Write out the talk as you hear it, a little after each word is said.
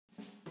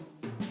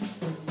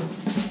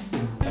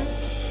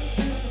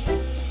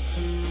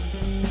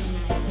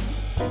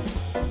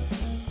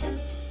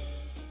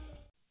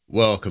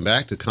Welcome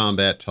back to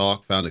Combat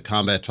Talk, found at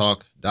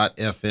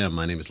combattalk.fm.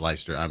 My name is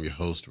Leister. I'm your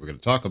host. We're going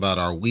to talk about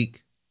our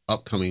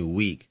upcoming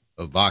week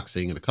of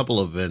boxing and a couple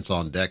of events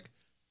on deck.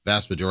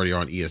 Vast majority are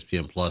on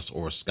ESPN Plus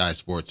or Sky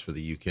Sports for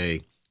the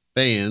UK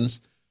fans.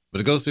 But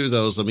to go through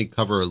those, let me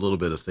cover a little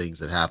bit of things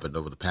that happened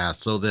over the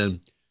past. So then,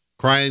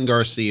 Ryan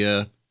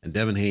Garcia and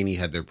Devin Haney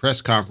had their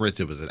press conference.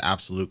 It was an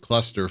absolute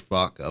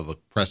clusterfuck of a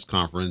press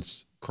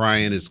conference.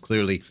 Ryan is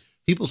clearly,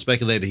 people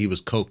speculated he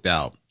was coked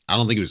out. I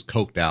don't think he was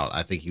coked out.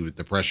 I think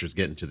the pressure's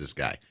getting to this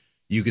guy.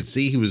 You could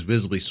see he was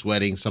visibly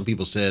sweating. Some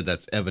people said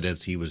that's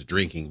evidence he was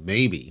drinking,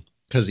 maybe,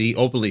 because he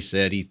openly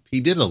said he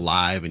did a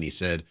live and he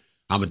said,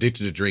 I'm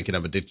addicted to drinking,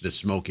 I'm addicted to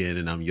smoking,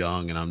 and I'm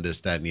young, and I'm this,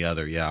 that, and the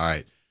other. Yeah, all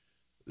right.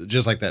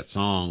 Just like that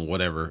song,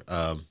 whatever.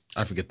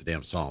 I forget the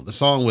damn song. The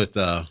song with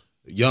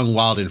Young,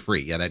 Wild, and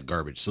Free. Yeah, that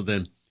garbage.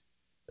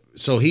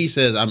 So he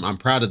says, I'm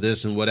proud of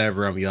this and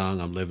whatever. I'm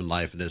young, I'm living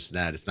life and this and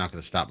that. It's not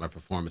going to stop my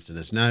performance. And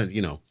it's not,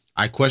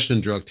 I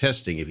question drug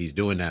testing if he's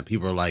doing that.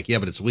 People are like, yeah,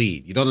 but it's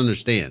weed. You don't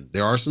understand.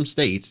 There are some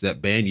states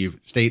that ban you,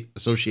 state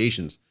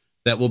associations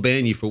that will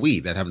ban you for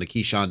weed. That happened to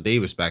Keyshawn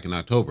Davis back in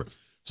October.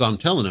 So I'm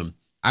telling him,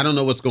 I don't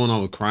know what's going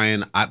on with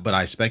Ryan, but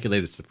I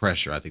speculate it's the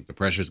pressure. I think the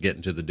pressure is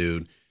getting to the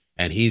dude,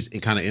 and he's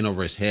kind of in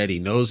over his head. He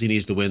knows he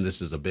needs to win. This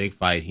is a big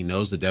fight. He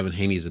knows that Devin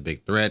Haney is a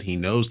big threat. He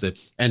knows that,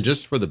 and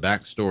just for the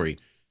backstory,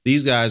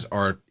 these guys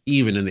are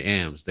even in the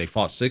AMs. They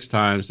fought 6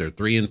 times. They're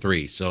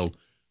 3-3. So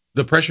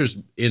the pressure's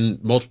in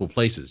multiple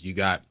places. You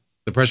got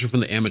the pressure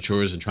from the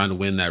amateurs and trying to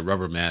win that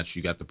rubber match.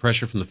 You got the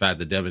pressure from the fact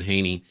that Devin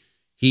Haney,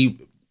 he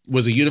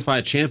was a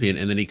unified champion,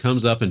 and then he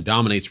comes up and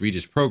dominates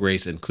Regis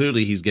Prograis, and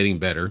clearly he's getting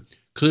better.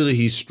 Clearly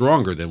he's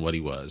stronger than what he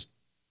was.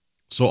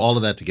 So all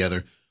of that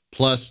together,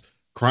 plus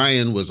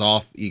Ryan was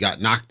off. He got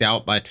knocked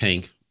out by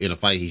Tank in a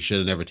fight he should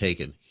have never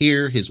taken.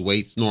 Here, his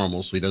weight's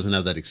normal, so he doesn't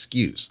have that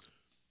excuse.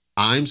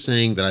 I'm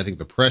saying that I think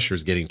the pressure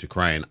is getting to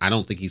Ryan. I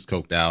don't think he's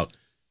coked out.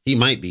 He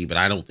might be, but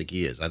I don't think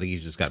he is. I think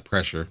he's just got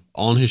pressure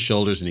on his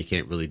shoulders and he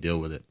can't really deal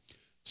with it.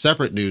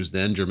 Separate news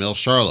then, Jermell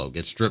Charlo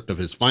gets stripped of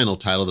his final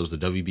title. That was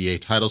the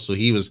WBA title. So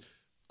he was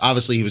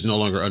no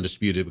longer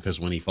undisputed because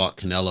when he fought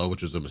Canelo,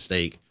 which was a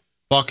mistake,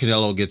 fought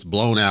Canelo, gets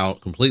blown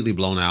out, completely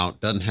blown out,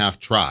 doesn't have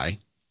try,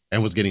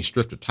 and was getting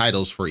stripped of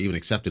titles for even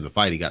accepting the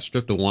fight. He got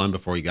stripped of one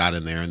before he got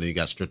in there, and then he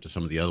got stripped of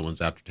some of the other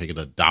ones after taking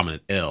a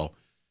dominant L.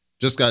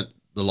 Just got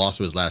the loss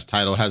of his last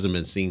title, hasn't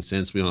been seen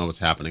since. We don't know what's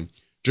happening.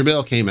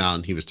 Jermell came out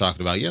and he was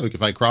talking about, yeah, we can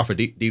fight Crawford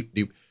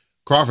deep.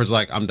 Crawford's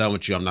like, I'm done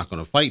with you. I'm not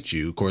going to fight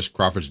you. Of course,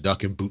 Crawford's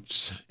ducking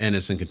Boots.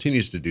 Anderson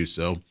continues to do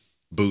so.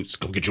 Boots,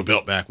 go get your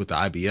belt back with the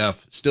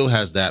IBF. Still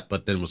has that,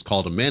 but then was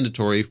called a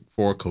mandatory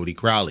for Cody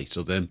Crowley.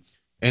 So then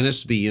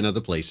NSB and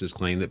other places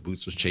claim that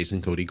Boots was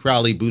chasing Cody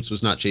Crowley. Boots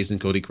was not chasing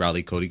Cody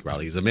Crowley. Cody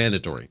Crowley is a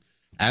mandatory.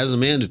 As a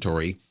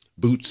mandatory,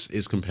 Boots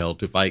is compelled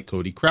to fight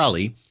Cody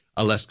Crowley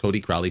unless Cody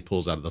Crowley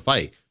pulls out of the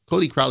fight.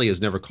 Cody Crowley has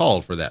never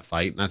called for that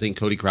fight, and I think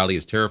Cody Crowley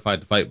is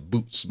terrified to fight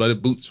Boots, but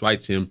if Boots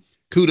fights him,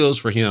 kudos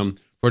for him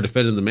for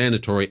defending the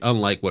mandatory,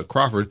 unlike what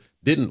Crawford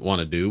didn't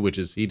want to do, which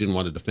is he didn't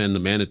want to defend the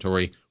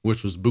mandatory,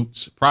 which was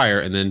Boots prior,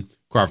 and then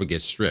Crawford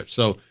gets stripped.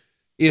 So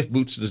if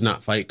Boots does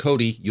not fight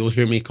Cody, you'll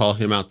hear me call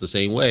him out the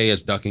same way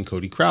as ducking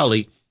Cody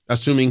Crowley,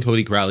 assuming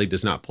Cody Crowley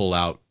does not pull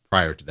out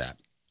prior to that.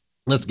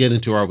 Let's get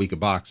into our week of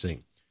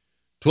boxing.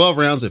 12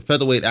 rounds of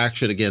featherweight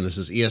action. Again, this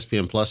is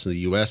ESPN Plus in the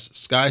U.S.,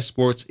 Sky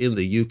Sports in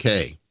the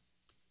U.K.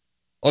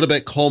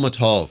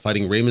 Kholmatov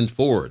fighting Raymond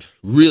Ford.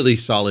 Really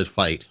solid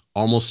fight.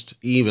 Almost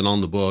even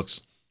on the books.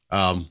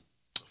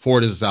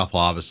 Ford is a southpaw,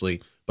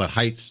 obviously, but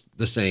height's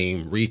the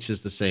same. Reach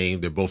is the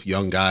same. They're both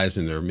young guys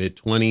in their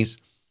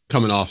mid-20s,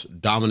 coming off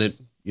dominant,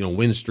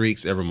 win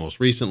streaks ever most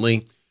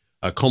recently.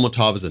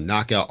 Kholmatov is a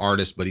knockout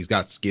artist, but he's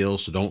got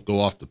skills, so don't go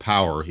off the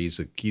power.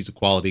 He's a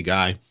quality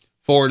guy.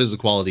 Ford is a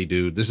quality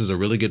dude. This is a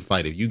really good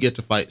fight. If you get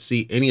to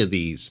see any of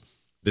these,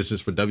 this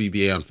is for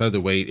WBA on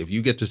featherweight. If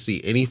you get to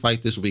see any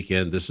fight this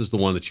weekend, this is the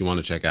one that you want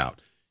to check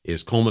out,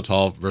 is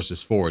Kholmatov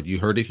versus Ford. You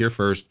heard it here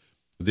first.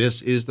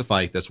 This is the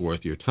fight that's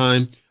worth your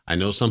time. I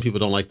know some people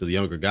don't like the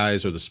younger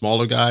guys or the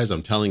smaller guys.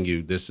 I'm telling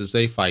you, this is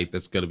a fight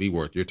that's going to be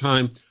worth your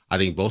time. I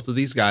think both of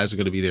these guys are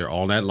going to be there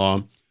all night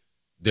long.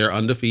 They're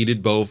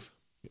undefeated both.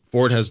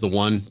 Ford has the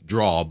one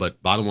draw, but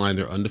bottom line,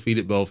 they're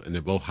undefeated both, and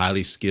they're both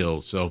highly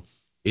skilled. So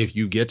if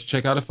you get to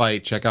check out a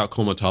fight, check out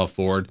Kholmatov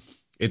Ford.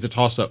 It's a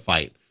toss-up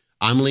fight.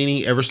 I'm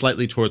leaning ever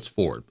slightly towards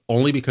Ford,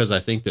 only because I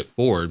think that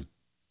Ford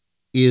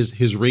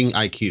his ring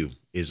IQ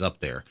is up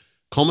there.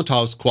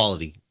 Kholmatov's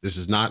quality, this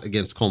is not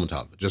against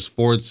Kholmatov, just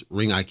Ford's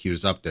ring IQ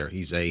is up there.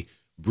 He's a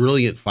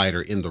brilliant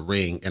fighter in the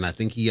ring, and I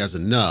think he has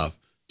enough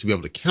to be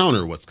able to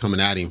counter what's coming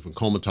at him from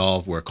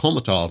Kholmatov, where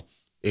Kholmatov,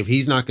 if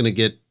he's not going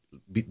to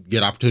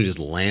get opportunities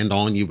to land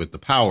on you with the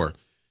power,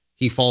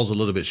 he falls a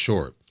little bit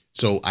short.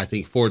 So I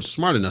think Ford's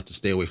smart enough to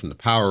stay away from the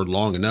power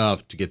long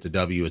enough to get the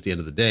W at the end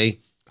of the day.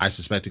 I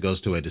suspect it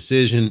goes to a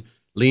decision,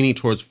 leaning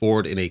towards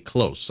Ford in a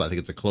close. I think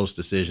it's a close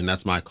decision.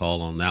 That's my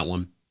call on that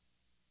one.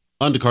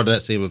 Undercard of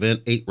that same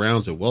event, 8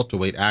 rounds of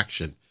welterweight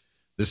action.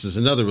 This is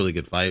another really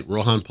good fight.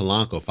 Rohan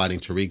Polanco fighting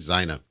Tariq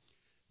Zaina.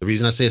 The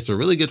reason I say it's a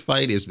really good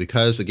fight is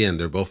because, again,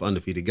 they're both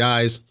undefeated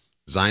guys.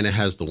 Zaina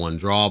has the one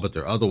draw, but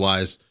they're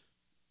otherwise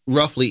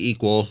roughly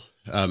equal,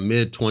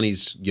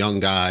 mid-20s young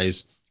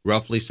guys,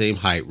 roughly same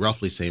height,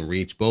 roughly same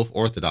reach, both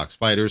orthodox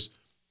fighters,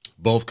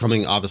 both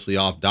coming obviously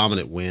off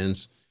dominant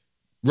wins,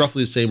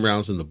 roughly the same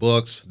rounds in the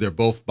books. They're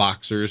both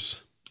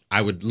boxers.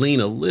 I would lean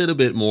a little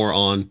bit more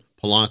on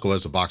Polanco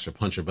as a boxer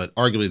puncher, but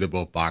arguably they're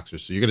both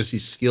boxers. So you're going to see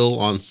skill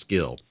on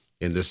skill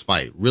in this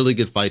fight. Really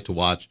good fight to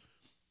watch.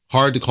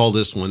 Hard to call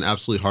this one.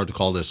 Absolutely hard to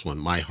call this one.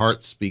 My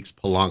heart speaks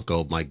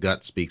Polanco. My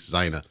gut speaks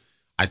Zaina.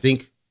 I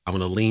think I'm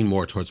going to lean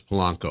more towards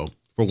Polanco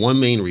for one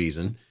main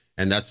reason,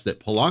 and that's that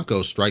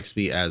Polanco strikes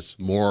me as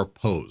more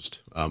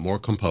posed, more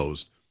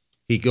composed.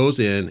 He goes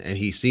in and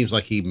he seems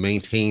like he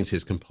maintains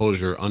his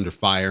composure under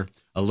fire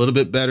a little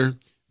bit better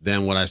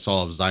than what I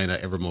saw of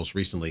Zaina ever most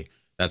recently.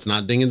 That's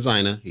not dinging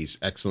Zaina. He's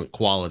excellent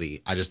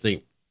quality. I just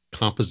think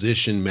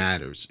composition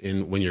matters.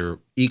 And when you're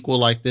equal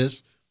like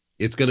this,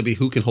 it's going to be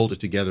who can hold it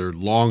together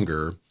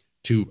longer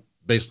to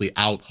basically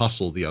out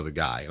hustle the other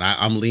guy. And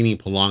I'm leaning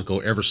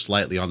Polanco ever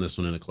slightly on this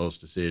one in a close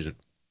decision.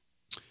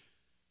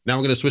 Now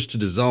we're going to switch to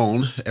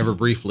DAZN ever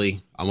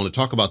briefly. I want to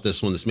talk about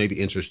this one. This may be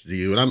interesting to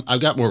you. And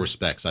I've got more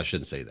respect, so I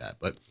shouldn't say that.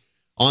 But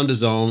on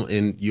DAZN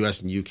in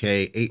US and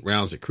UK, 8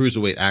 rounds of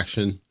cruiserweight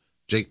action.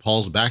 Jake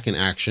Paul's back in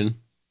action.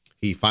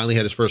 He finally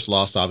had his first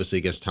loss, obviously,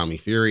 against Tommy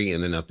Fury.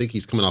 And then I think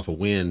he's coming off a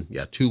win.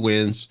 Yeah, 2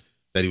 wins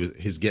that he was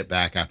his get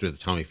back after the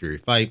Tommy Fury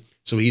fight.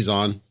 So he's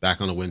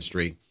back on a win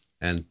streak.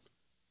 And,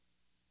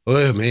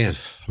 oh, man,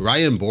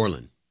 Ryan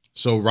Borland.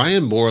 So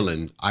Ryan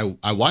Borland,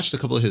 I watched a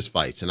couple of his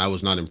fights, and I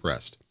was not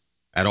impressed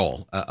at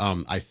all.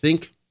 I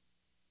think,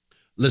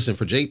 listen,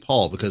 for Jake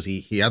Paul, because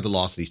he had the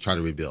loss and he's trying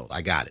to rebuild,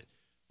 I got it.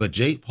 But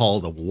Jake Paul,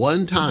 the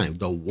one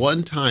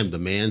time the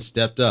man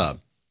stepped up,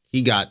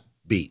 he got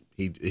beat.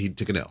 He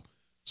took an L.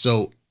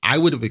 So I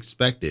would have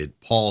expected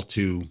Paul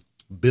to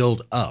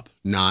build up,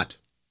 not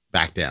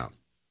back down.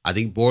 I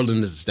think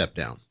Borland is a step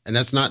down. And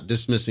that's not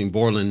dismissing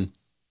Borland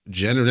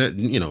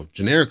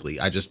generically.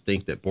 I just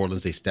think that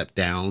Borland's a step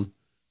down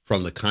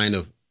from the kind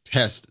of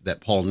test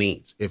that Paul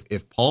needs.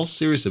 If Paul's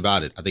serious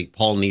about it, I think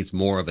Paul needs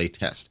more of a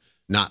test,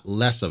 not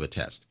less of a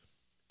test.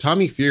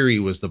 Tommy Fury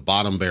was the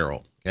bottom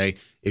barrel. Okay.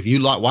 If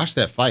you watch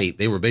that fight,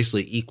 they were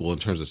basically equal in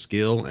terms of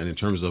skill and in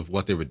terms of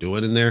what they were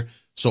doing in there.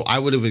 So I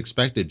would have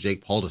expected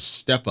Jake Paul to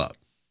step up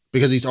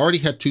because he's already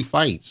had 2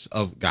 fights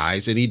of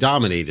guys and he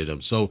dominated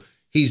them. So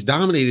he's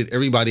dominated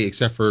everybody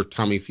except for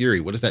Tommy Fury.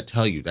 What does that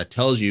tell you? That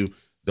tells you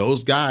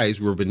those guys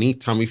were beneath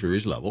Tommy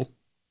Fury's level.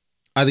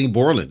 I think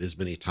Borland is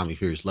beneath Tommy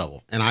Fury's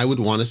level. And I would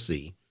want to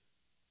see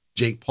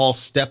Jake Paul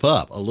step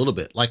up a little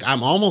bit. Like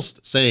I'm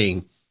almost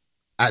saying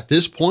at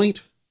this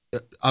point,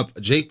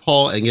 Jake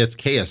Paul against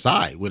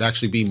KSI would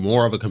actually be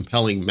more of a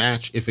compelling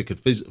match if it could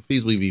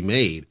feasibly be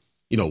made,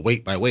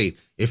 weight by weight.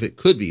 If it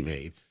could be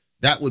made,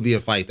 that would be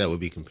a fight that would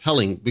be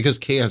compelling because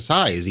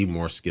KSI is even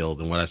more skilled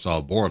than what I saw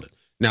of Borland.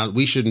 Now,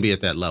 we shouldn't be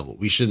at that level.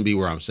 We shouldn't be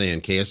where I'm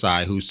saying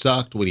KSI, who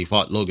sucked when he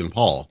fought Logan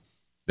Paul,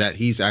 that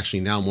he's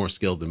actually now more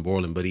skilled than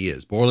Borland, but he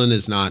is. Borland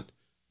is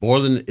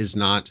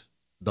not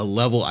the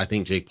level I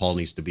think Jake Paul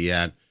needs to be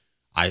at.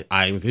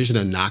 I envision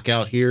a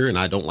knockout here, and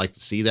I don't like to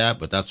see that,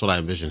 but that's what I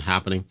envision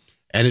happening.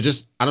 And it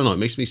just, I don't know, it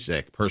makes me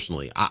sick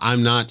personally.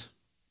 I'm not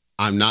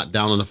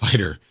down on the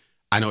fighter.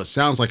 I know it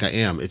sounds like I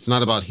am. It's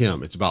not about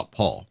him. It's about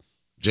Paul.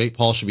 Jake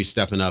Paul should be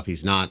stepping up.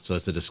 He's not, so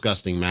it's a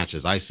disgusting match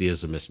as I see it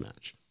as a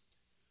mismatch.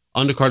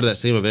 Undercard of that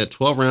same event,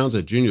 12 rounds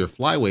of junior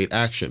flyweight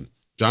action.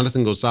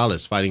 Jonathan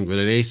Gonzalez fighting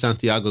Rene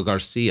Santiago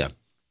Garcia.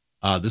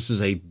 This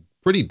is a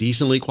pretty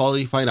decently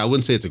quality fight. I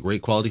wouldn't say it's a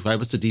great quality fight,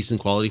 but it's a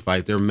decent quality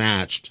fight. They're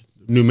matched.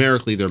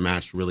 Numerically, they're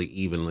matched really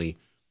evenly.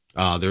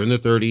 They're in their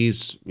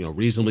 30s,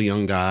 reasonably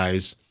young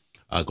guys.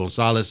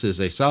 Gonzalez is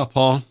a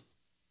southpaw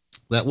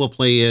that will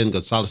play in.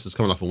 Gonzalez is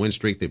coming off a win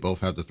streak. They both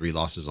have the 3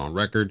 losses on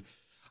record.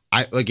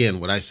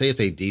 When I say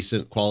it's a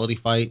decent quality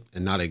fight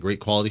and not a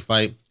great quality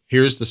fight,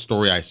 here's the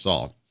story I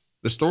saw.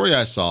 The story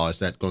I saw is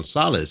that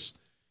Gonzalez,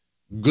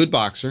 good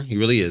boxer, he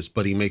really is,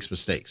 but he makes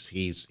mistakes.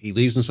 He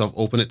leaves himself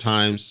open at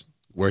times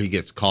where he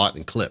gets caught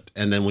and clipped.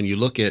 And then when you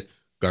look at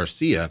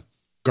Garcia's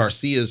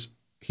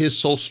his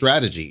sole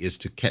strategy is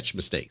to catch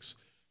mistakes.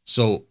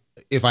 So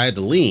if I had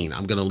to lean,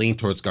 I'm going to lean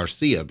towards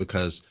Garcia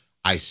because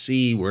I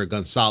see where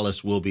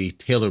Gonzalez will be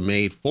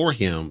tailor-made for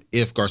him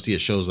if Garcia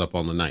shows up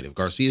on the night. If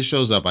Garcia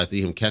shows up, I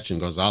see him catching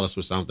Gonzalez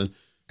with something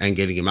and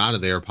getting him out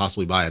of there,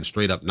 possibly by a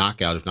straight-up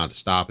knockout, if not a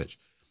stoppage.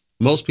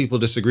 Most people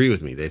disagree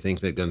with me. They think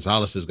that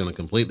Gonzalez is going to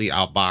completely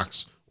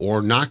outbox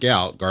or knock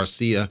out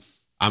Garcia.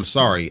 I'm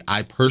sorry.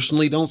 I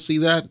personally don't see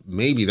that.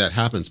 Maybe that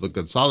happens, but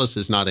Gonzalez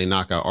is not a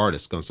knockout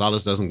artist.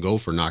 Gonzalez doesn't go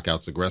for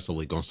knockouts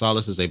aggressively.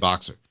 Gonzalez is a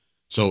boxer.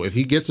 So if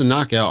he gets a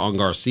knockout on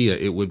Garcia,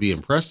 it would be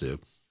impressive.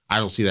 I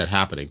don't see that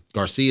happening.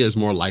 Garcia is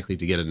more likely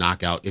to get a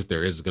knockout if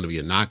there is going to be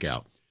a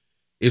knockout.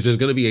 If there's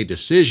going to be a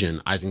decision,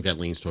 I think that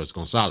leans towards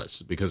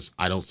Gonzalez because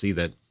I don't see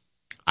that.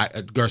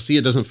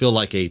 Garcia doesn't feel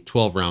like a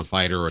 12-round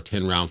fighter or a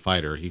 10-round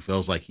fighter. He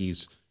feels like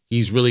he's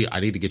really, I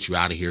need to get you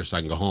out of here so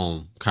I can go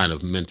home kind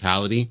of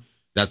mentality.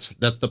 That's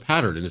the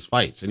pattern in his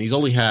fights. And he's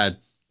only had,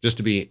 just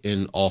to be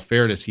in all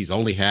fairness, he's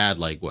only had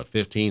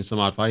 15 some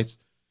odd fights.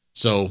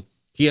 So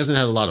he hasn't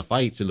had a lot of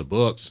fights in the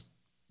books.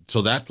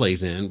 So that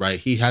plays in, right?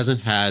 He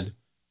hasn't had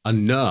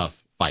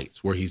enough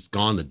fights where he's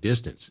gone the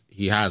distance.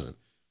 He hasn't.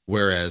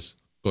 Whereas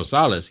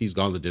Gonzalez, he's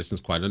gone the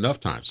distance quite enough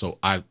times. So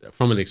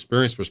from an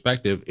experience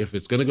perspective, if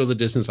it's going to go the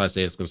distance, I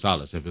say it's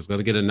Gonzalez. If it's going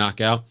to get a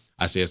knockout,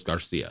 I say it's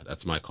Garcia.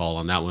 That's my call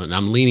on that one. And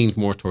I'm leaning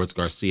more towards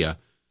Garcia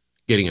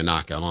getting a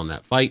knockout on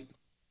that fight,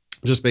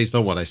 just based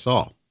on what I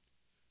saw.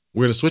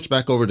 We're going to switch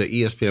back over to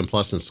ESPN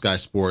Plus and Sky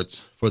Sports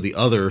for the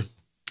other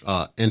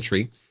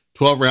entry.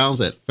 12 rounds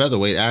at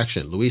featherweight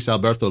action. Luis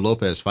Alberto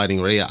Lopez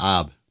fighting Rhea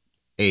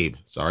Abe.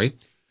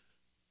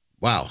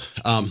 Wow.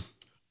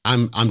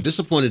 I'm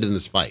disappointed in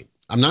this fight.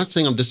 I'm not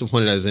saying I'm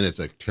disappointed as in it's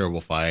a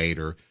terrible fight,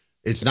 or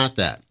it's not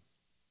that.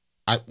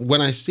 When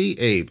I see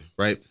Abe,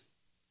 right,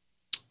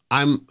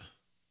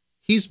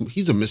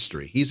 he's a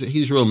mystery. He's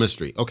a real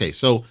mystery. Okay,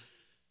 so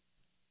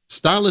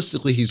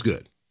stylistically he's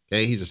good.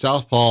 Okay, he's a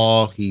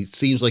southpaw. He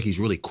seems like he's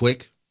really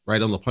quick,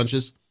 right, on the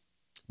punches,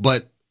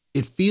 but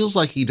it feels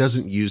like he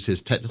doesn't use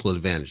his technical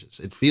advantages.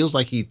 It feels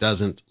like he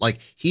doesn't, like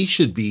he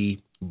should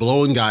be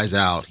blowing guys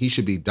out. He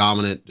should be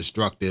dominant,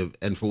 destructive,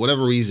 and for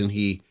whatever reason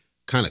he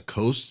kind of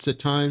coasts at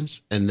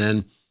times, and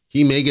then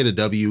he may get a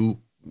W,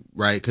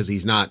 right, because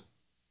he's not,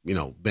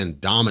 been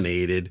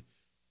dominated.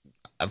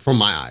 From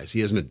my eyes, he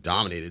hasn't been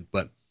dominated,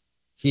 but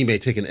he may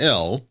take an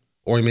L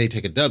or he may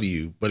take a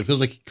W, but it feels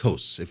like he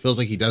coasts. It feels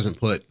like he doesn't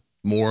put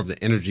more of the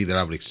energy that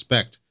I would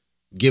expect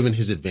given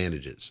his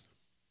advantages.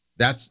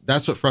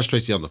 That's what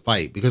frustrates you on the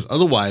fight, because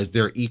otherwise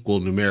they're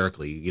equal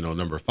numerically.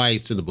 Number of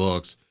fights in the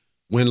books,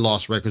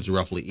 win-loss records are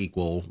roughly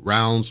equal,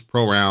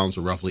 pro rounds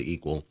are roughly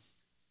equal.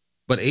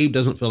 But Abe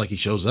doesn't feel like he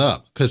shows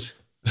up, because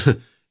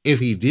if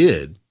he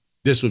did,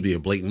 this would be a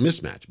blatant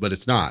mismatch, but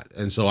it's not.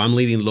 And so I'm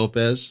leading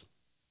Lopez.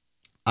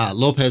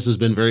 Lopez has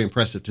been very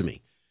impressive to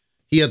me.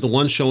 He had the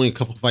one showing a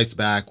couple fights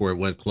back where it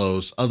went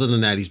close. Other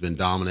than that, he's been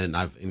dominant, and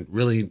I've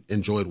really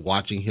enjoyed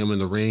watching him in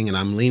the ring, and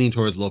I'm leaning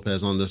towards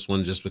Lopez on this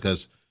one just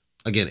because,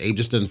 again, Abe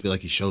just doesn't feel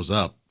like he shows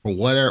up. For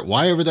why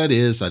that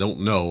is, I don't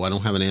know. I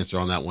don't have an answer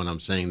on that one. I'm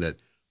saying that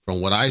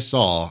from what I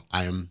saw,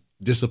 I am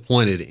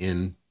disappointed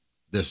in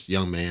this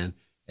young man,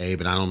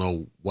 Abe, and I don't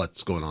know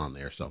what's going on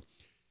there. So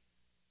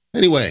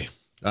anyway,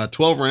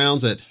 12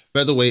 rounds at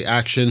featherweight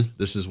action.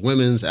 This is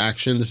women's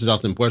action. This is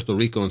out in Puerto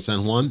Rico and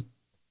San Juan.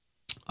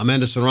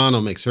 Amanda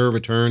Serrano makes her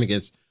return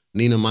against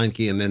Nina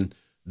Meinke, and then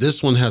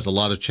this one has a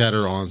lot of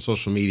chatter on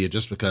social media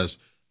just because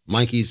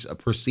Meinke's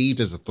perceived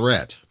as a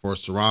threat for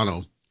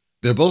Serrano.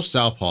 They're both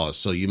southpaws,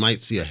 so you might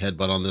see a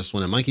headbutt on this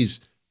one. And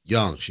Meinke's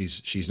young.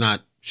 She's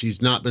not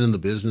been in the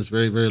business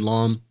very, very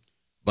long,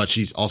 but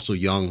she's also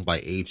young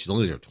by age. She's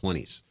only in her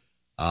 20s.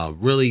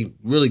 Really,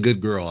 really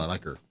good girl. I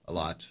like her a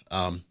lot.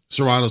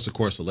 Serrano's, of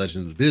course, a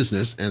legend of the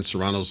business, and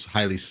Serrano's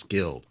highly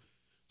skilled.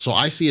 So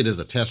I see it as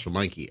a test for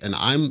Meinke, and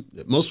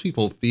most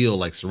people feel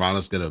like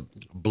Serrano's going to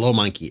blow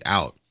Meinke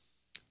out.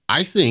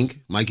 I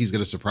think Meinke's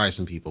going to surprise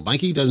some people.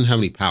 Meinke doesn't have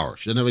any power.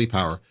 She doesn't have any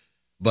power,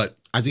 but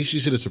I think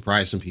she's going to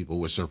surprise some people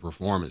with her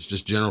performance,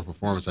 just general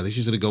performance. I think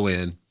she's going to go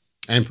in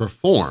and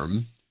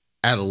perform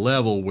at a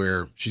level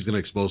where she's going to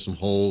expose some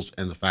holes,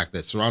 and the fact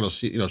that Serrano,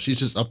 she's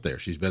just up there.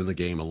 She's been in the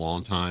game a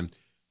long time.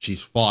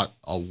 She's fought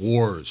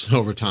wars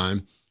over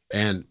time,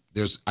 and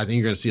I think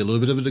you're going to see a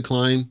little bit of a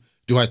decline.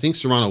 Do I think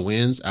Serrano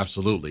wins?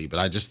 Absolutely. But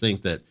I just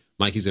think that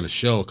Meinke's going to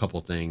show a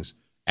couple things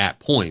at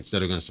points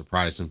that are going to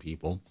surprise some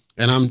people.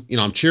 And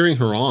I'm cheering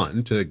her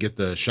on to get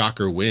the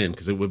shocker win,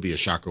 because it would be a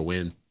shocker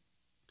win.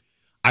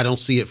 I don't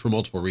see it for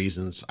multiple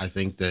reasons. I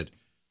think that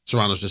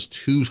Serrano's just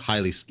too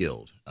highly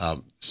skilled.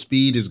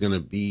 Speed is going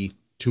to be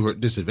to her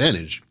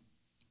disadvantage,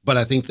 but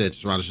I think that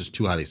Serrano's just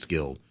too highly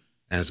skilled,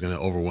 and it's going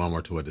to overwhelm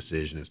her to a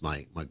decision, is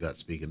my gut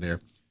speaking there.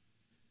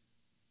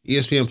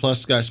 ESPN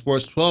Plus Sky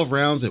Sports, 12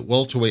 rounds at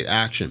welterweight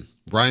action.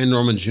 Brian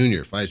Norman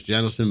Jr. fights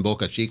Janison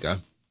Boca Chica.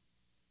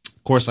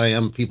 Of course,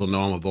 people know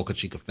I'm a Boca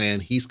Chica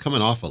fan. He's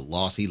coming off a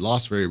loss. He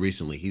lost very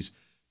recently. He's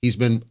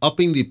been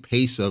upping the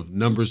pace of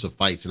numbers of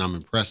fights, and I'm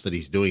impressed that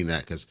he's doing that,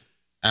 because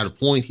at a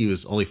point he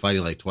was only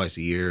fighting like twice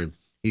a year, and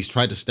he's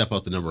tried to step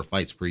up the number of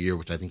fights per year,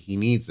 which I think he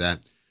needs that.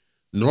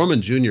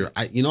 Norman Jr.,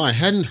 I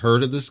hadn't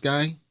heard of this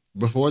guy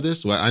before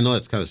this. Well, I know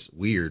that's kind of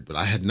weird, but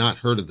I had not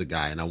heard of the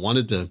guy, and I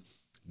wanted to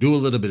do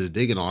a little bit of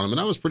digging on him, and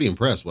I was pretty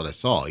impressed what I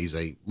saw. He's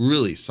a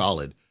really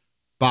solid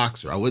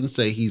boxer. I wouldn't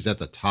say he's at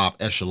the top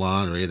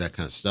echelon or any of that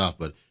kind of stuff,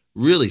 but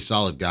really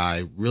solid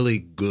guy, really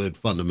good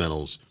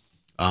fundamentals.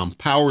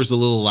 Power's a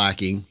little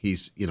lacking.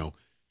 He's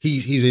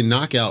a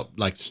knockout,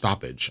 like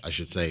stoppage, I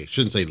should say.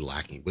 Shouldn't say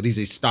lacking, but he's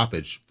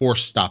a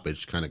forced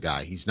stoppage kind of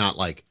guy. He's not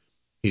like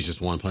he's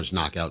just one punch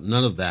knockout.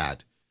 None of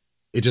that.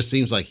 It just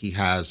seems like he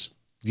has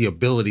the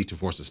ability to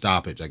force a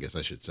stoppage, I guess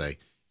I should say,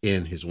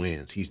 in his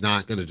wins. He's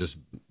not going to just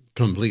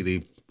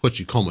completely put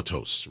you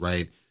comatose,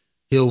 right?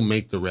 He'll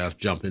make the ref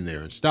jump in there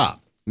and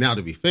stop. Now,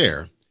 to be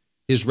fair,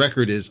 his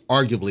record is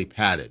arguably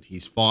padded.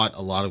 He's fought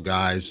a lot of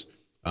guys.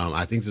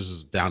 I think this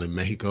was down in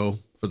Mexico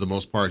for the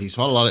most part. He's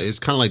fought it's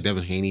kind of like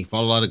Devin Haney. He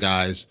fought a lot of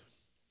guys,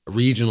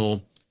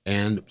 regional,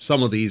 and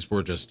some of these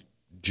were just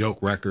joke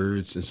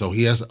records. And so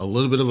he has a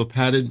little bit of a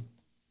padded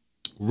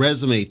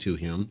resume to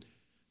him.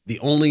 The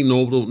only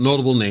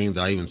notable name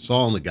that I even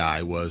saw on the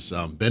guy was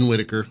Ben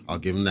Whitaker. I'll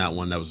give him that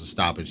one. That was a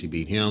stoppage. He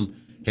beat him.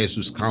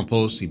 Jesus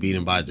Campos, he beat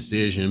him by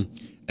decision.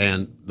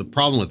 And the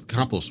problem with the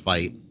Campos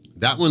fight,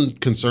 that one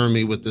concerned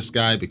me with this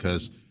guy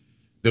because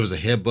there was a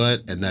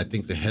headbutt, and I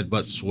think the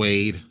headbutt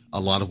swayed a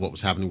lot of what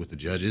was happening with the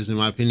judges, in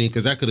my opinion,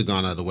 because that could have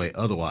gone either way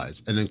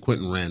otherwise. And then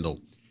Quentin Randall.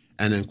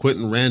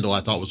 I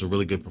thought was a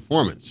really good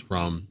performance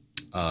from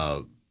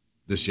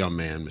this young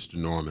man, Mr.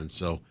 Norman.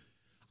 So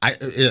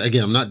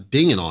again, I'm not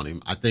dinging on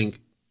him. I think,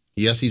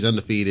 yes, he's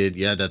undefeated.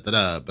 Yeah,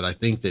 but I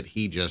think that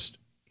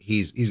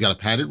he's got a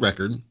padded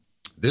record.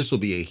 This will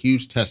be a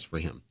huge test for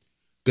him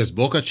because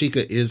Boca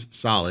Chica is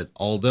solid,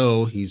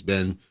 although he's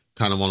been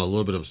kind of on a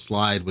little bit of a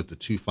slide with the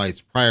two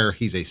fights prior.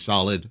 He's a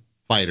solid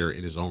fighter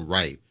in his own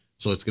right.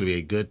 So it's going to be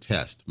a good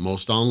test.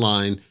 Most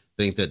online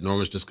think that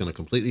Norman's just going to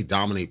completely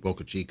dominate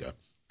Boca Chica.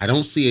 I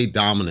don't see a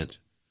dominant.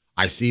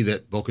 I see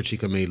that Boca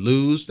Chica may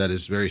lose. That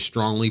is very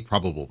strongly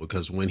probable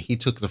because when he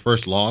took the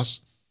first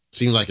loss, it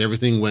seemed like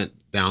everything went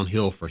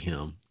downhill for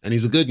him. And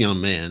he's a good young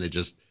man.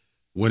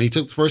 When he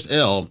took the first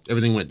L,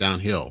 everything went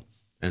downhill.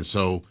 And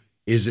so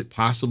is it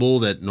possible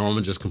that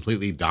Norman just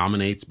completely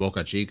dominates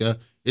Boca Chica?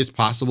 It's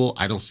possible.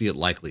 I don't see it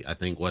likely. I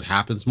think what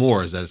happens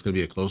more is that it's going to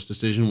be a close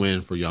decision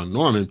win for young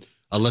Norman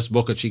unless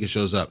Boca Chica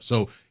shows up.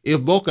 So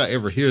if Boca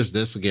ever hears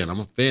this, again, I'm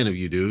a fan of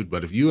you, dude,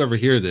 but if you ever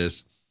hear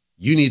this,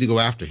 you need to go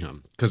after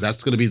him because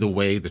that's going to be the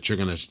way that you're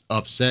going to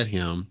upset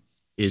him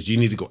is you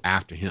need to go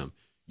after him.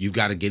 You've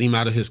got to get him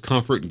out of his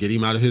comfort and get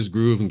him out of his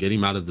groove and get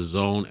him out of the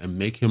zone and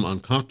make him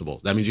uncomfortable.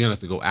 That means you're going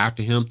to have to go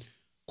after him,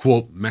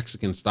 quote,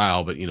 Mexican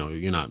style, but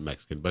you're not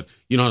Mexican, but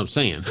you know what I'm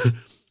saying?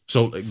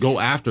 So go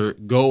after.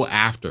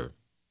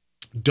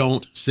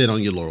 Don't sit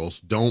on your laurels.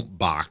 Don't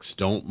box.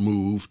 Don't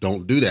move.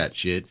 Don't do that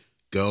shit.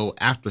 Go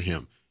after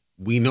him.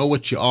 We know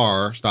what you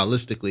are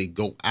stylistically.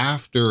 Go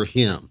after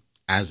him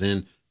as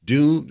in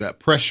do that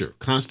pressure,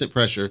 constant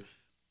pressure.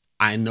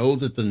 I know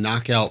that the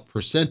knockout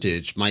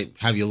percentage might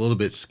have you a little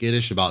bit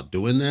skittish about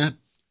doing that.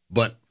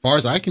 But as far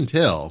as I can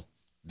tell,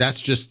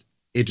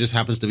 it just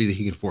happens to be that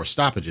he can force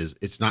stoppages.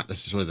 It's not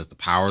necessarily that the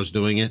power's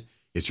doing it.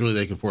 It's really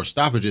they can force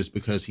stoppages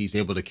because he's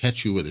able to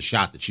catch you with a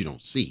shot that you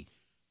don't see.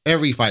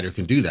 Every fighter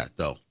can do that,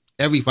 though.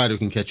 Every fighter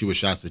can catch you with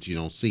shots that you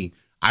don't see.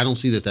 I don't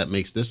see that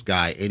makes this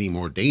guy any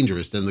more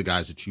dangerous than the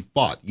guys that you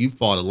fought. You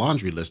fought a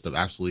laundry list of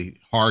absolutely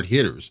hard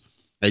hitters,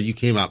 and you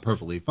came out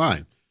perfectly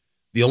fine.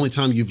 The only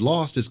time you've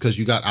lost is because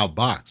you got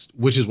outboxed,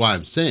 which is why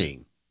I'm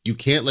saying you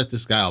can't let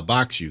this guy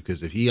outbox you,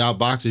 because if he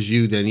outboxes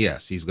you, then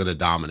yes, he's going to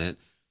dominate.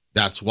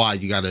 That's why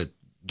you got to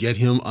get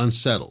him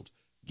unsettled,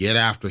 get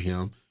after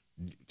him,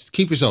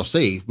 keep yourself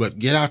safe, but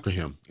get after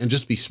him and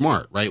just be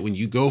smart, right? When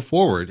you go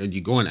forward and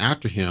you're going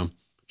after him,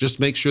 just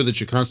make sure that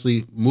you're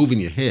constantly moving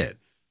your head.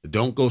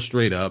 Don't go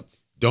straight up.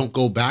 Don't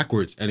go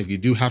backwards. And if you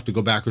do have to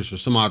go backwards for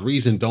some odd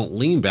reason, don't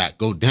lean back.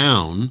 Go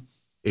down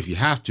if you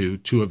have to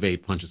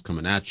evade punches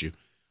coming at you.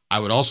 I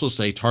would also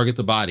say target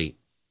the body.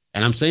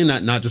 And I'm saying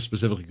that not just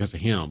specifically because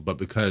of him, but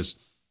because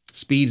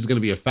speed is going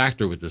to be a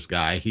factor with this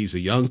guy. He's a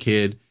young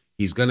kid.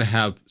 He's going to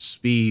have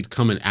speed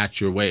coming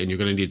at your way, and you're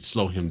going to need to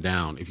slow him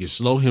down. If you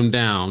slow him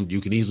down, you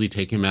can easily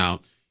take him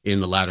out in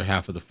the latter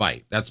half of the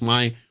fight. That's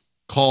my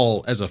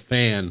call as a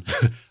fan,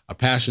 a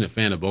passionate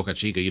fan of Boca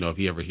Chica. If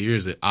he ever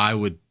hears it, I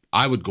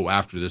would go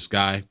after this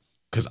guy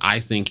because I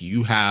think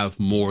you have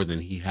more than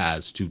he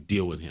has to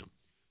deal with him.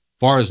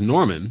 Far as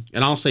Norman,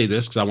 and I'll say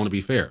this because I want to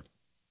be fair.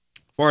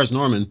 Far as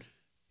Norman,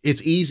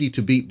 it's easy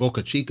to beat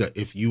Boca Chica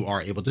if you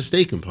are able to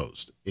stay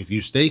composed. If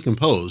you stay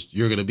composed,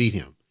 you're going to beat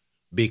him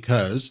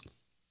because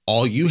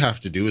all you have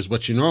to do is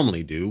what you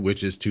normally do,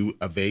 which is to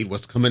evade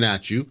what's coming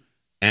at you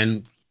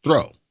and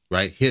throw,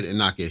 right? Hit and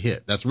not get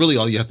hit. That's really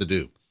all you have to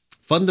do.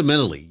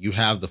 Fundamentally, you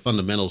have the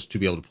fundamentals to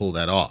be able to pull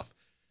that off.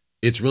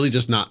 It's really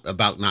just not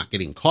about not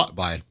getting caught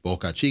by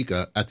Boca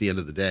Chica at the end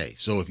of the day.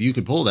 So if you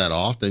can pull that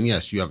off, then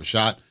yes, you have a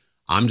shot.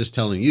 I'm just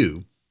telling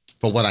you,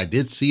 for what I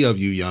did see of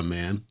you, young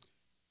man,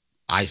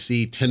 I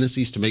see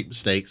tendencies to make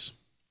mistakes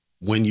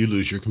when you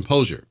lose your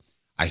composure.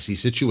 I see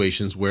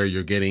situations where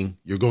you're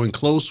going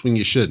close when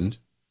you shouldn't.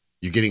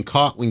 You're getting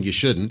caught when you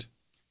shouldn't.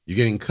 You're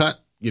getting cut,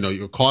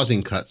 you're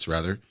causing cuts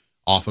rather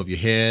off of your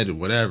head and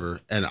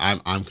whatever. And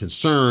I'm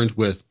concerned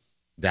with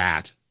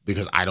that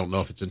because I don't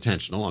know if it's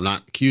intentional. I'm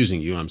not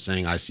accusing you. I'm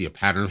saying I see a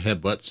pattern of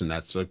headbutts and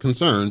that's a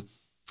concern.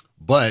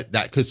 But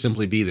that could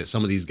simply be that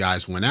some of these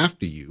guys went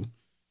after you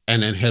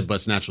and then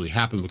headbutts naturally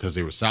happen because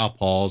they were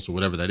southpaws or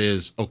whatever that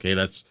is. Okay,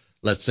 let's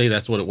say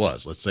that's what it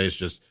was. Let's say it's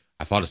just,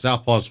 I fought a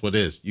southpaw, that's what it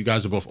is. You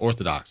guys are both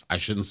orthodox. I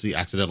shouldn't see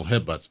accidental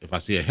headbutts. If I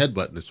see a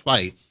headbutt in this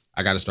fight,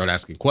 I got to start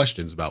asking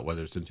questions about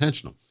whether it's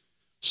intentional.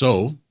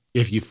 So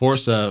if you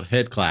force a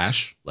head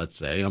clash, let's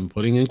say, I'm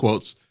putting in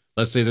quotes,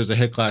 let's say there's a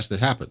head clash that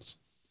happens.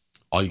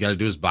 All you got to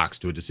do is box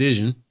to a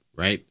decision,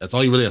 right? That's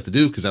all you really have to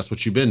do because that's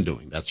what you've been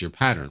doing. That's your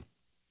pattern.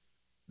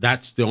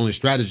 That's the only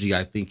strategy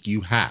I think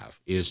you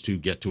have is to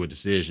get to a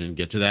decision,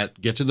 get to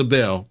the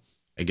bell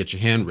and get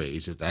your hand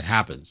raised if that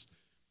happens.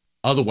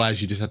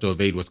 Otherwise, you just have to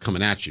evade what's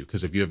coming at you.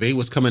 Because if you evade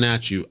what's coming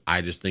at you, I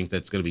just think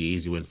that's going to be an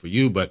easy win for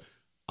you. But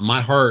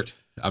my heart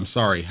I'm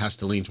sorry, has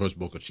to lean towards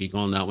Boca Chica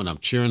on that one. I'm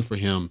cheering for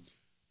him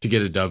to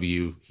get a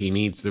W. He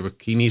needs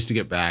to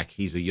get back.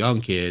 He's a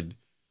young kid,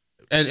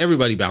 and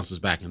everybody bounces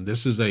back. And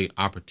this is a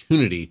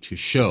opportunity to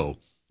show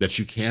that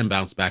you can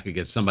bounce back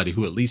against somebody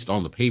who, at least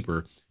on the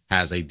paper,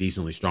 has a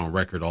decently strong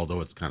record,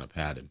 although it's kind of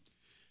padded.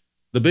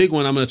 The big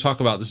one I'm going to talk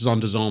about, this is on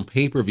DAZN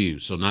pay-per-view,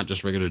 so not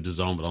just regular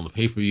DAZN, but on the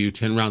pay-per-view,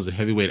 10 rounds of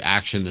heavyweight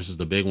action. This is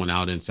the big one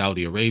out in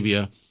Saudi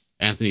Arabia.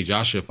 Anthony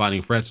Joshua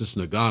fighting Francis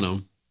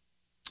Ngannou.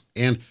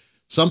 And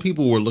some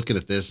people were looking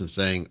at this and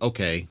saying,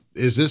 okay,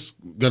 is this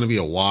going to be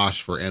a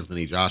wash for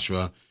Anthony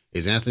Joshua?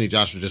 Is Anthony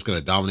Joshua just going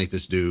to dominate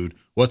this dude?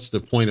 What's the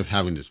point of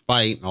having this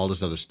fight and all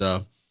this other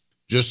stuff?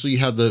 Just so you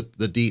have the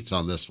deets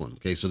on this one.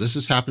 Okay, so this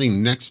is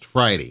happening next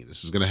Friday.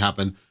 This is going to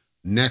happen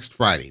next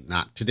Friday,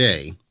 not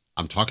today.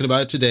 I'm talking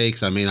about it today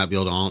because I may not be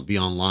able to be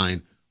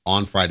online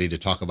on Friday to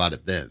talk about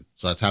it then.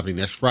 So that's happening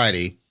next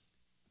Friday.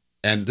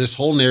 And this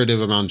whole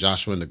narrative around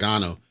Joshua and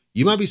Ngannou,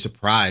 you might be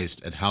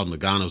surprised at how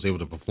Ngannou is able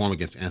to perform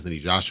against Anthony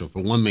Joshua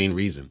for one main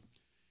reason.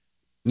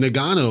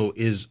 Joshua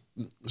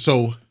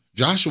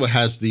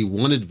has the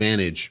one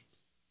advantage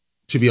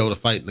to be able to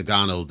fight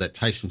Ngannou that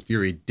Tyson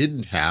Fury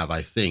didn't have,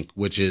 I think,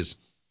 which is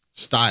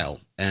style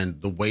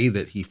and the way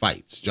that he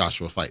fights,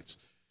 Joshua fights.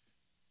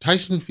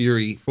 Tyson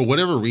Fury, for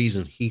whatever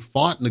reason, he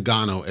fought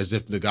Ngannou as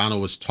if Ngannou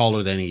was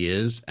taller than he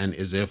is and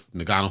as if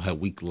Ngannou had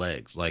weak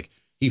legs. Like,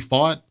 he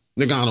fought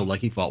Ngannou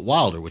like he fought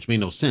Wilder, which made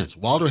no sense.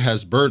 Wilder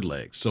has bird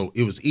legs, so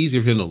it was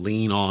easier for him to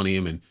lean on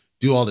him and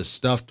do all this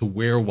stuff to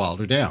wear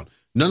Wilder down.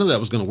 None of that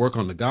was going to work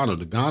on Ngannou.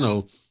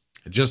 Ngannou,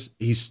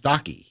 he's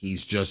stocky.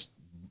 He's just,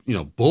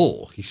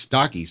 bull. He's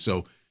stocky.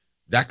 So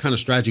that kind of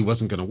strategy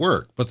wasn't going to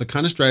work. But the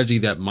kind of strategy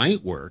that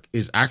might work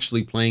is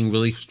actually playing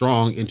really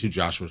strong into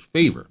Joshua's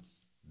favor.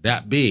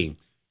 That being,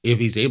 if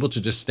he's able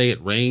to just stay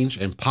at range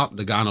and pop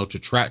Ngannou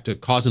to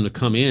cause him to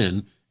come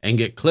in and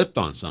get clipped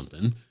on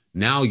something,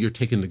 now you're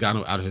taking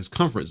Ngannou out of his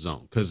comfort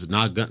zone. Because has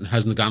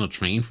Ngannou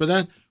trained for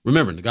that?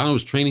 Remember, Ngannou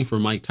was training for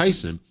Mike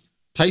Tyson.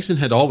 Tyson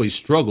had always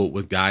struggled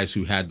with guys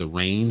who had the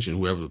range and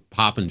whoever would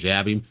pop and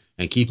jab him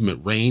and keep him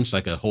at range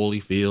like a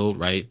Holyfield,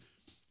 right?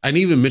 And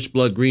even Mitch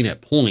Blood Green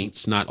at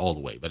points, not all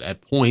the way, but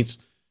at points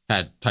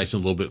had Tyson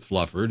a little bit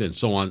fluffered and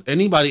so on.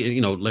 Anybody,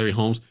 Larry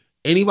Holmes,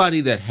 anybody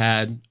that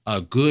had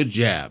a good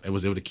jab and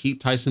was able to keep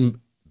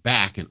Tyson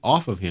back and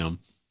off of him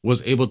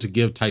was able to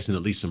give Tyson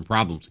at least some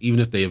problems,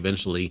 even if they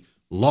eventually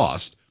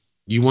lost.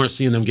 You weren't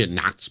seeing them get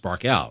knocked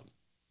spark out.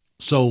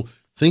 So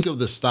think of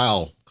the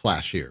style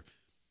clash here.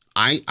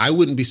 I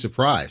wouldn't be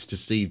surprised to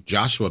see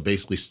Joshua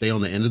basically stay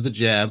on the end of the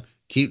jab,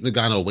 keep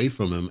Ngannou away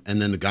from him,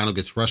 and then Ngannou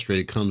gets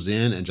frustrated, comes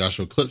in, and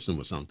Joshua clips him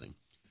with something.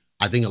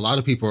 I think a lot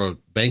of people are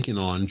banking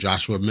on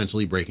Joshua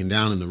mentally breaking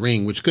down in the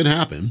ring, which could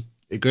happen.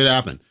 It could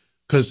happen.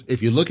 Because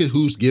if you look at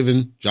who's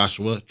given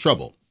Joshua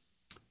trouble,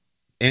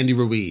 Andy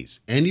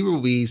Ruiz. Andy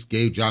Ruiz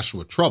gave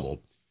Joshua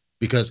trouble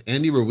because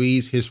Andy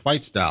Ruiz, his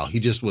fight style, he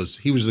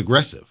was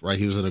aggressive, right?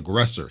 He was an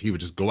aggressor. He would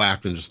just go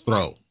after and just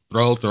throw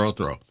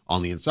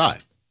on the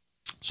inside.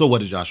 So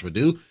what did Joshua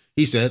do?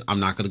 He said, I'm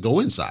not going to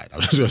go inside.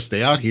 I'm just going to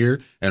stay out here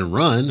and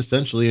run,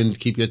 essentially, and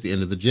keep you at the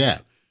end of the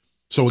jab.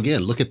 So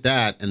again, look at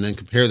that and then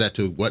compare that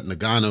to what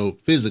Ngannou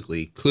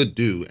physically could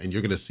do. And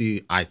you're going to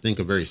see, I think,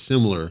 a very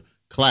similar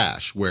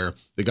clash where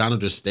Ngannou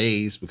just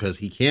stays because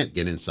he can't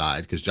get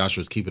inside because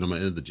Joshua's keeping him at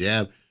the end of the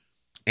jab.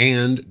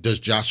 And does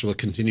Joshua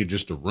continue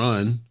just to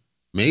run?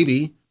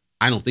 Maybe.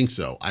 I don't think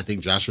so. I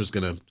think Joshua's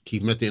going to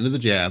keep him at the end of the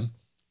jab.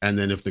 And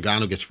then if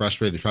Ngannou gets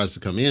frustrated and tries to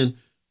come in,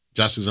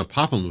 Joshua's going to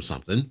pop him with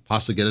something,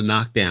 possibly get a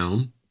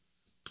knockdown.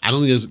 I don't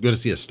think there's going to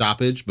see a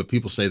stoppage, but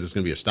people say there's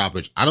going to be a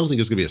stoppage. I don't think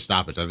it's going to be a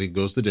stoppage. I think it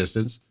goes the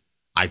distance.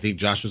 I think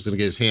Joshua's going to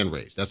get his hand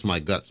raised. That's my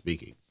gut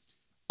speaking.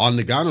 On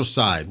Ngannou's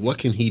side, what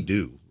can he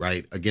do,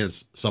 right,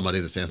 against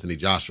somebody that's Anthony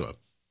Joshua?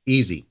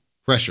 Easy.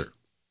 Pressure.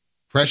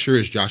 Pressure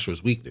is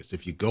Joshua's weakness.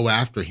 If you go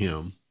after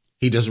him,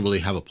 he doesn't really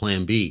have a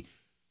plan B.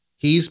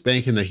 He's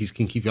banking that he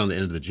can keep you on the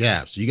end of the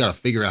jab. So you got to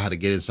figure out how to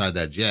get inside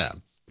that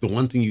jab. The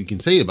one thing you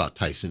can say about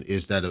Tyson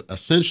is that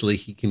essentially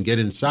he can get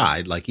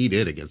inside like he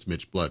did against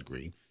Mitch Blood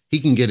Green. He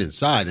can get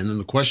inside. And then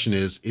the question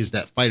is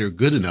that fighter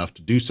good enough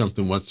to do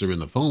something once they're in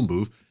the phone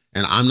booth?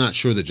 And I'm not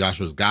sure that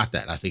Joshua's got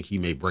that. I think he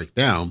may break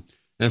down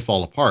and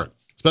fall apart,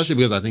 especially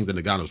because I think that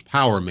Ngannou's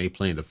power may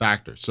play into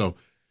factor. So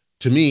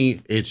to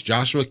me, it's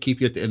Joshua keep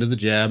you at the end of the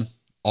jab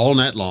all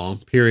night long,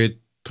 period,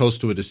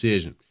 coast to a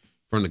decision.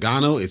 For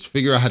Ngannou, it's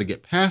figure out how to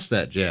get past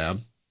that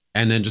jab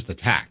and then just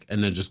attack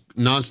and then just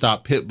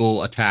nonstop pit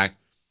bull attack.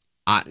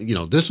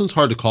 This one's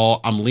hard to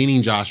call. I'm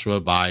leaning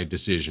Joshua by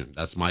decision.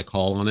 That's my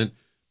call on it.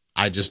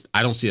 I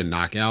don't see a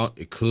knockout.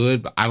 It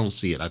could, but I don't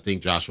see it. I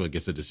think Joshua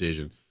gets a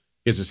decision,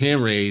 gets his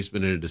hand raised,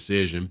 but in a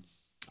decision.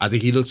 I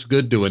think he looks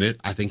good doing it.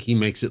 I think he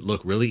makes it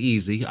look really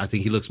easy. I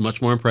think he looks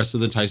much more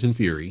impressive than Tyson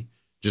Fury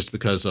just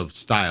because of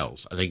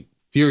styles. I think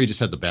Fury just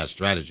had the bad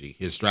strategy.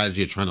 His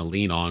strategy of trying to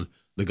lean on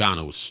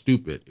Ngannou was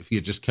stupid. If he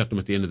had just kept him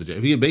at the end of the day,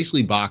 if he had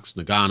basically boxed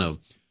Ngannou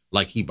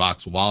like he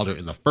boxed Wilder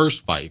in the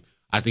first fight,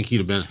 I think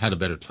he'd have had a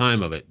better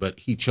time of it.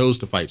 But he chose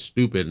to fight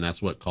stupid, and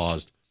that's what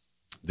caused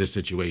this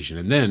situation.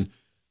 And then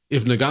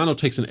if Nagano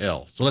takes an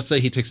L, so let's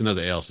say he takes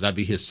another L, so that'd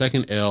be his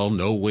second L,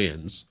 no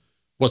wins.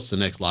 What's the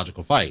next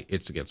logical fight?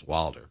 It's against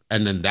Wilder.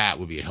 And then that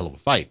would be a hell of a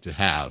fight to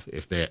have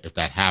if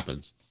that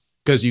happens.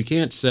 Because you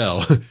can't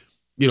sell,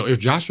 if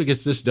Joshua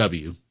gets this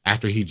W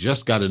after he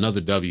just got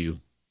another W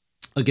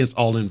against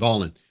Alden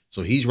Volin,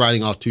 so he's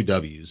riding off 2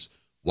 Ws.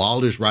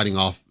 Wilder's riding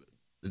off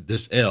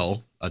this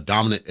L, a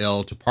dominant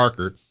L to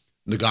Parker.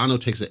 Nagano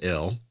takes an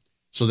L.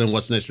 So then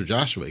what's next for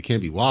Joshua? It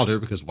can't be Wilder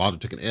because Wilder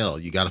took an L.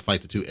 You got to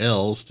fight the 2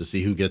 L's to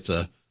see who gets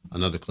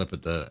another clip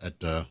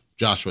at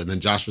Joshua. And then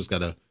Joshua's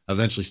got to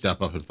eventually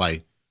step up and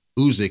fight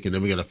Usyk, and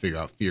then we got to figure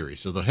out Fury.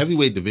 So the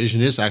heavyweight division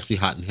is actually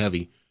hot and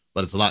heavy,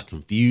 but it's a lot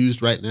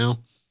confused right now.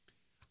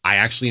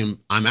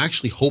 I'm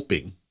actually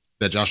hoping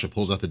that Joshua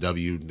pulls out the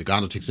W.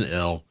 Nagano takes an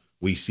L.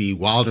 We see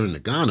Wilder and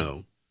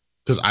Nagano,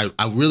 because I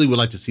really would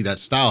like to see that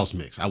styles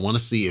mix. I want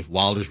to see if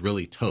Wilder's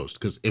really toast,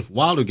 because if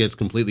Wilder gets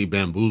completely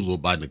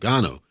bamboozled by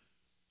Nagano,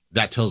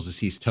 that tells us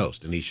he's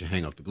toast and he should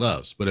hang up the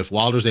gloves. But if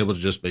Wilder's able to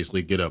just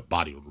basically get a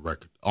body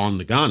record on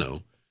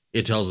Nagano,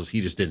 it tells us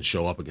he just didn't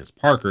show up against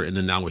Parker, and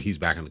then now he's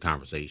back in the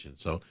conversation.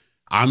 So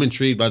I'm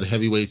intrigued by the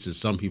heavyweights, as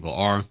some people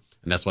are,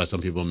 and that's why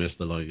some people miss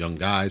the young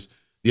guys.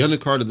 The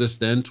undercard of this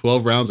then,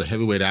 12 rounds of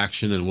heavyweight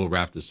action, and we'll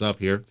wrap this up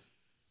here.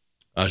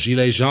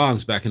 Gilles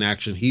Zhang's back in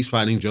action. He's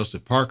fighting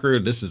Joseph Parker.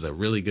 This is a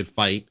really good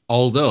fight,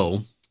 although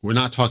we're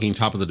not talking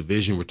top of the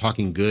division. We're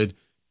talking good,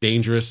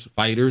 dangerous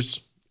fighters,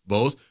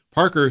 both.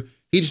 Parker,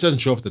 he just doesn't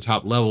show up at the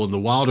top level, and the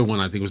Wilder one,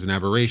 I think, was an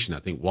aberration. I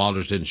think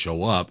Wilder's didn't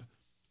show up.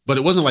 But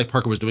it wasn't like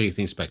Parker was doing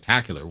anything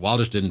spectacular.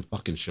 Wilder's didn't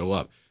fucking show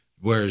up.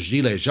 Whereas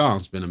Gilles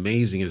Zhang's been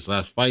amazing in his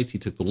last fights. He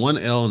took the 1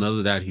 L, and other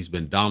than that, he's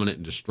been dominant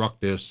and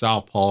destructive.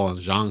 Southpaw on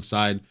Zhang's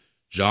side.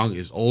 Zhang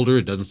is older.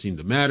 It doesn't seem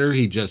to matter.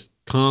 He just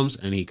comes,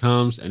 and he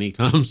comes, and he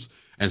comes.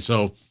 And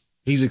so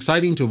he's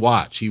exciting to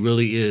watch. He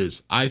really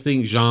is. I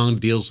think Zhang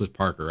deals with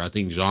Parker. I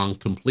think Zhang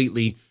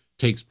completely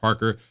takes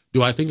Parker.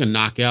 Do I think a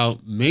knockout?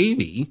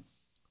 Maybe.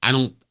 I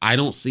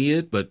don't see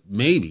it, but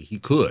maybe he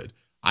could.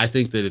 I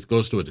think that if it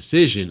goes to a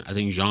decision, I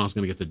think Zhang's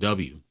going to get the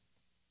W.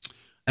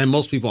 And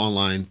most people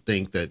online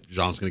think that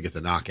Zhang's going to get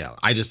the knockout.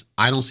 I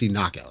don't see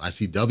knockout. I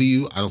see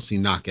W. I don't see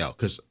knockout,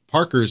 because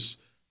Parker's,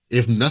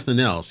 if nothing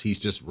else, he's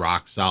just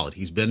rock solid.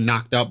 He's been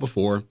knocked out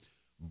before,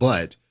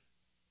 but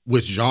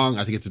with Zhang,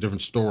 I think it's a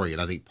different story.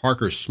 And I think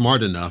Parker's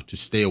smart enough to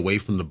stay away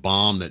from the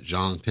bomb that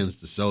Zhang tends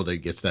to sow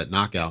that gets that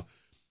knockout.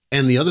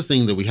 And the other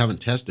thing that we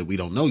haven't tested, we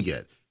don't know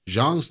yet,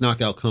 Zhang's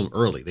knockout come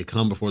early. They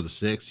come before the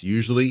 6th,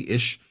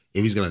 usually-ish,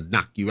 if he's going to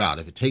knock you out.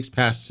 If it takes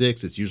past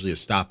 6, it's usually a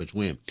stoppage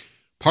win.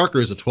 Parker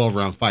is a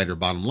 12-round fighter,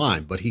 bottom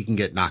line, but he can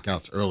get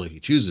knockouts early if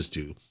he chooses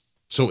to.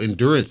 So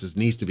endurance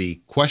needs to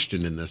be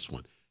questioned in this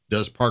one.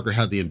 Does Parker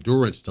have the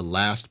endurance to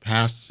last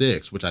past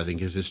 6, which I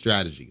think is his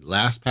strategy?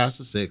 Last past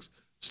the 6,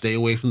 stay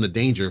away from the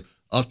danger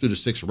up through the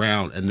 6th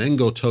round, and then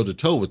go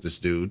toe-to-toe with this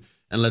dude,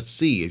 and let's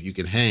see if you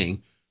can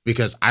hang,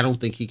 because I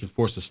don't think he can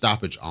force a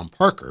stoppage on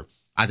Parker.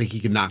 I think he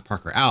can knock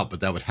Parker out, but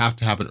that would have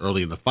to happen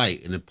early in the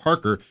fight. And if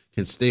Parker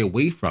can stay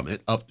away from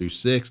it up through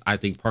 6, I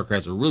think Parker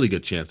has a really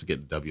good chance to get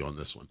the W on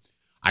this one.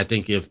 I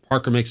think if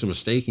Parker makes a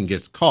mistake and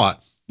gets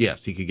caught,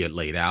 yes, he could get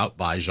laid out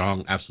by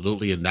Zhang,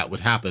 absolutely, and that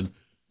would happen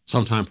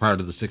sometime prior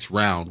to the 6th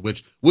round,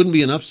 which wouldn't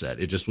be an upset.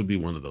 It just would be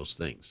one of those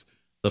things.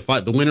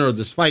 The winner of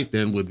this fight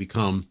then would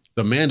become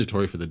the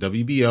mandatory for the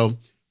WBO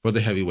for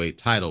the heavyweight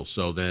title.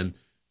 So then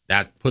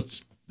that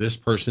puts this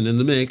person in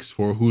the mix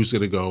for who's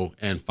going to go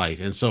and fight.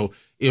 And so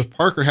if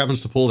Parker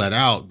happens to pull that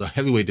out, the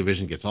heavyweight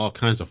division gets all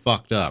kinds of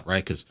fucked up,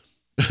 right? Because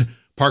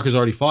Parker's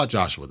already fought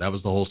Joshua. That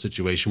was the whole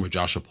situation where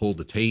Joshua pulled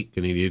the tape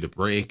and he needed a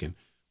break. And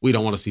we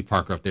don't want to see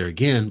Parker up there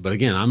again. But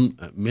again,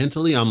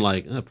 I'm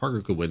like,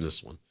 Parker could win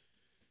this one.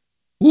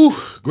 Woo,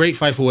 great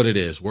fight for what it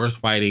is. Worth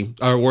fighting,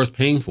 or worth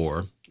paying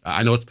for.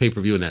 I know it's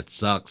pay-per-view and that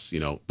sucks,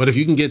 but if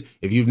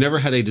you've never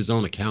had a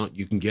DAZN account,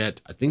 you can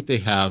get, I think they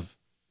have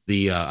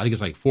I think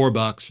it's like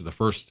 $4 for the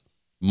first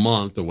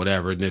month or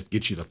whatever, and it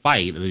gets you the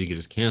fight, and then you can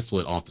just cancel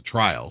it off the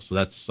trial. So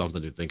that's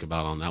something to think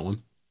about on that one.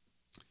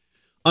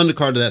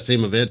 Undercard of that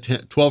same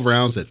event, 12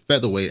 rounds at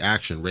featherweight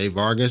action. Ray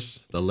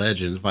Vargas, the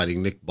legend,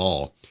 fighting Nick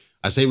Ball.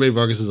 I say Ray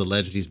Vargas is a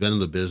legend. He's been in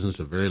the business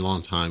a very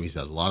long time. He's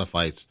had a lot of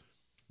fights.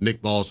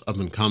 Nick Ball's up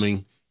and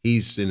coming.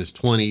 He's in his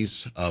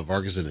 20s.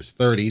 Vargas in his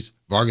 30s.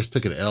 Vargas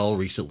took an L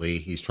recently.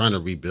 He's trying to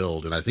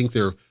rebuild, and I think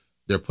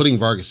they're putting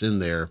Vargas in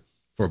there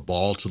for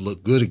Ball to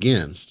look good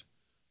against.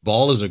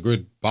 Ball is a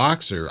good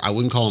boxer. I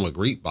wouldn't call him a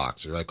great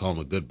boxer. I call him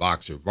a good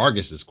boxer.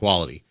 Vargas is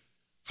quality.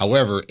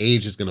 However,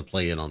 age is going to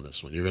play in on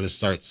this one. You're going to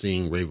start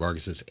seeing Ray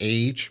Vargas's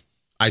age.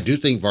 I do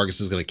think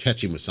Vargas is going to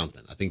catch him with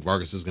something. I think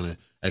Vargas is going to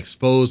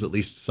expose at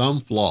least some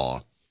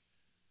flaw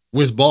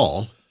with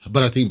Ball,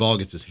 but I think Ball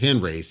gets his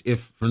hand raised,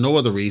 if for no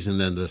other reason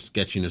than the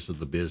sketchiness of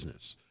the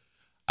business.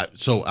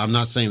 So I'm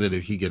not saying that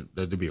if he get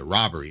to be a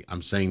robbery.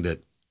 I'm saying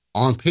that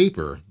on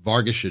paper,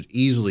 Vargas should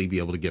easily be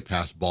able to get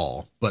past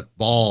Ball, but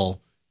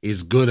Ball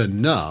is good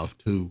enough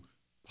to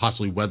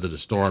possibly weather the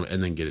storm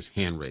and then get his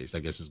hand raised. I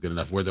guess is good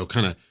enough where they'll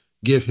kind of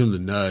give him the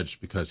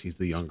nudge because he's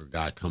the younger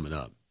guy coming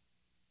up.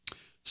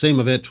 Same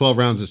event, 12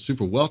 rounds of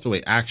super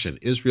welterweight action.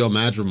 Israel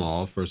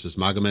Madrimov versus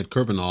Magomed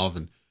Kurbanov.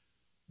 And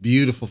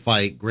beautiful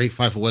fight. Great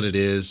fight for what it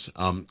is.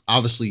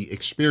 Obviously,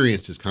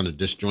 experience is kind of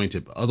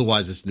disjointed, but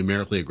otherwise, it's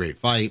numerically a great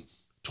fight.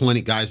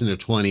 20 guys in their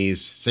 20s,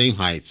 same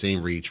height,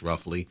 same reach,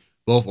 roughly.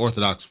 Both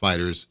orthodox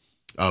fighters,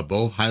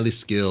 both highly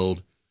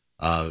skilled.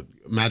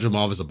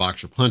 Madrimov is a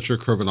boxer puncher.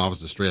 Kurbanov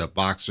is a straight up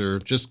boxer.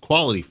 Just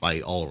quality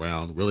fight all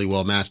around. Really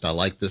well matched. I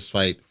like this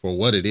fight for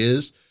what it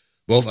is.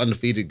 Both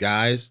undefeated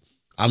guys.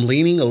 I'm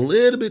leaning a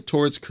little bit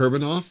towards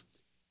Kurbanov.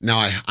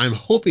 Now, I'm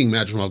hoping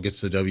Madrimov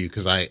gets the W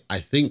because I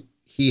think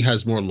he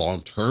has more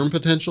long-term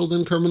potential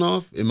than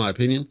Kurbanov, in my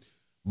opinion.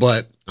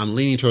 But I'm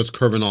leaning towards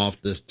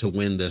Kurbanov to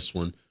win this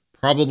one.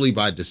 Probably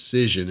by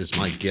decision is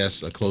my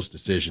guess, a close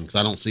decision, because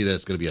I don't see that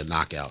it's going to be a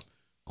knockout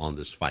on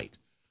this fight.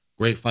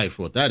 Great fight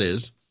for what that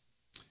is.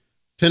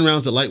 10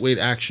 rounds of lightweight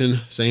action,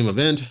 same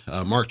event.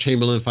 Mark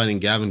Chamberlain fighting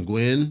Gavin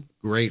Gwynn.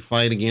 Great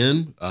fight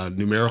again.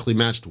 Numerically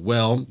matched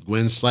well.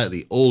 Gwynn's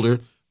slightly older,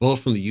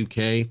 both from the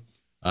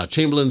UK.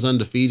 Chamberlain's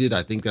undefeated.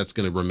 I think that's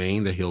going to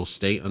remain, that he'll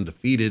stay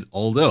undefeated,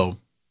 although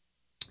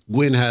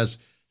Gwynn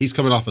he's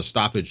coming off a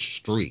stoppage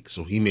streak,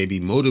 so he may be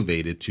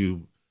motivated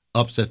to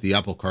upset the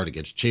apple cart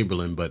against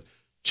Chamberlain, but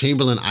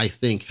Chamberlain, I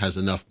think, has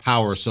enough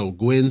power. So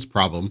Gwynn's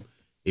problem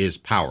is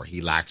power. He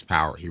lacks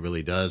power. He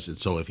really does. And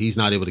so if he's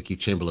not able to keep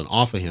Chamberlain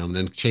off of him,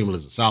 then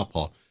Chamberlain's a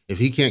southpaw. If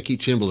he can't keep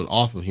Chamberlain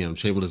off of him,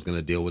 Chamberlain's going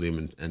to deal with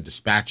him and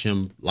dispatch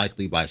him,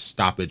 likely by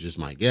stoppage is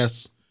my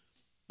guess.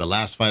 The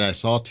last fight I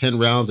saw, 10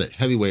 rounds at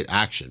heavyweight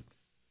action.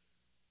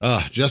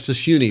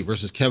 Justice Huni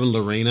versus Kevin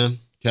Lorena.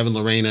 Kevin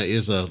Lorena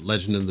is a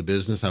legend in the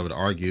business, I would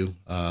argue.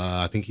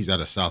 I think he's out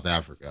of South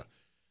Africa.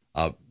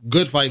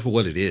 Good fight for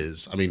what it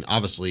is. I mean,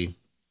 obviously,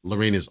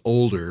 Lorraine is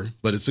older,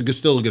 but it's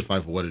still a good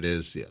fight for what it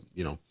is. Yeah,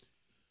 you know,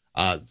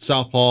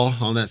 southpaw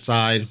on that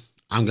side.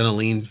 I'm gonna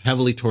lean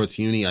heavily towards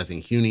Huni. I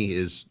think Huni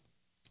is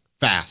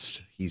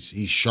fast.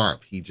 He's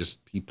sharp.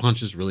 He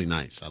punches really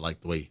nice. I like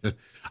the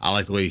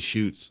way he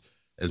shoots,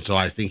 and so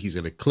I think he's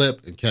gonna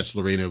clip and catch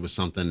Lorena with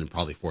something and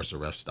probably force a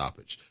ref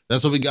stoppage.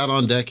 That's what we got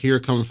on deck here,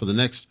 coming for the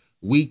next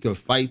week of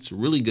fights.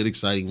 Really good,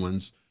 exciting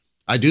ones.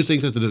 I do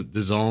think that the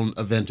DAZN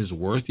event is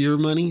worth your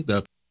money.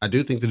 I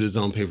do think the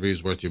DAZN pay-per-view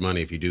is worth your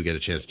money if you do get a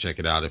chance to check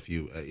it out. If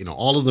you,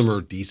 all of them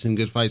are decent,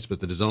 good fights, but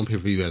the DAZN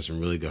pay-per-view has some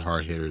really good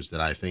hard hitters that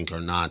I think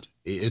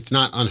it's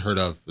not unheard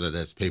of that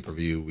that's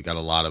pay-per-view. We got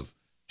a lot of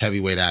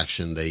heavyweight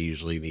action. They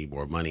usually need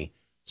more money.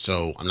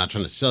 So I'm not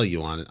trying to sell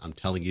you on it. I'm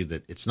telling you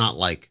that it's not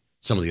like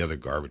some of the other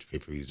garbage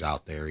pay-per-views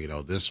out there.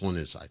 This one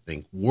is, I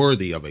think,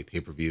 worthy of a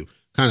pay-per-view,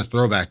 kind of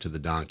throwback to the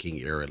Don King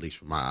era, at least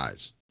from my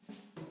eyes.